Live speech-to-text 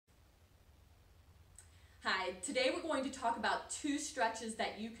Hi, today we're going to talk about two stretches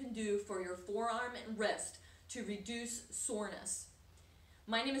that you can do for your forearm and wrist to reduce soreness.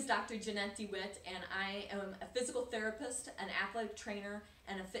 My name is Dr. Jeanette DeWitt, and I am a physical therapist, an athletic trainer,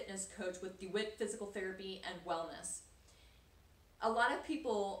 and a fitness coach with DeWitt Physical Therapy and Wellness. A lot of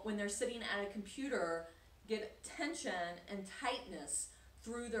people, when they're sitting at a computer, get tension and tightness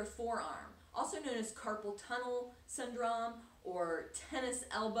through their forearm, also known as carpal tunnel syndrome or tennis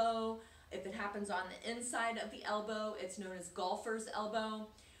elbow. If it happens on the inside of the elbow, it's known as golfer's elbow.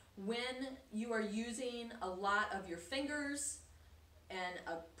 When you are using a lot of your fingers and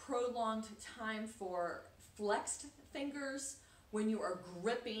a prolonged time for flexed fingers, when you are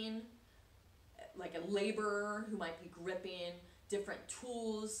gripping, like a laborer who might be gripping different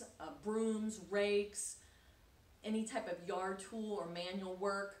tools, brooms, rakes, any type of yard tool or manual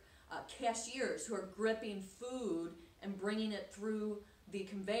work, cashiers who are gripping food and bringing it through the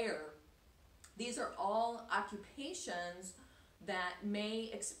conveyor. These are all occupations that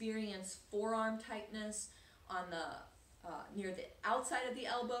may experience forearm tightness on the near the outside of the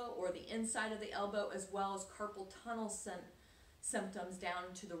elbow or the inside of the elbow, as well as carpal tunnel symptoms down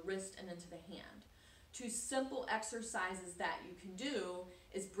into the wrist and into the hand. Two simple exercises that you can do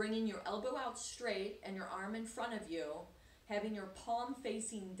is bringing your elbow out straight and your arm in front of you, having your palm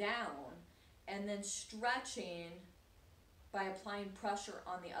facing down, and then stretching by applying pressure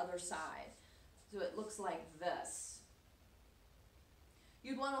on the other side. So it looks like this.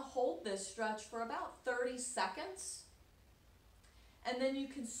 You'd want to hold this stretch for about 30 seconds, and then you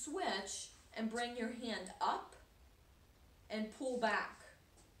can switch and bring your hand up and pull back.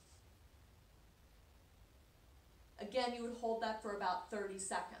 Again, you would hold that for about 30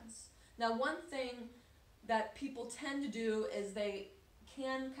 seconds. Now, one thing that people tend to do is they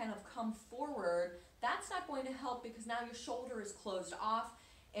can kind of come forward. That's not going to help because now your shoulder is closed off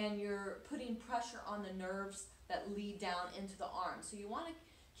and you're putting pressure on the nerves that lead down into the arm. So you want to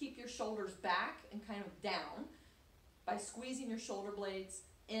keep your shoulders back and kind of down by squeezing your shoulder blades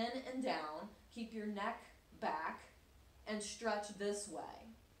in and down. Keep your neck back and stretch this way.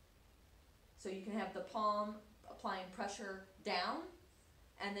 So you can have the palm applying pressure down,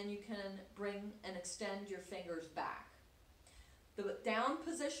 and then you can bring and extend your fingers back. The down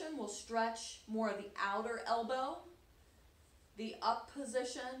position will stretch more of the outer elbow. The up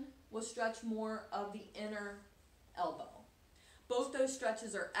position will stretch more of the inner elbow. Both those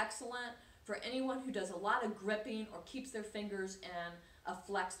stretches are excellent for anyone who does a lot of gripping or keeps their fingers in a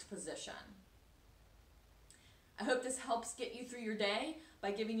flexed position. I hope this helps get you through your day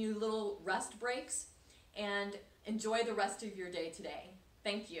by giving you little rest breaks, and enjoy the rest of your day today.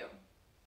 Thank you.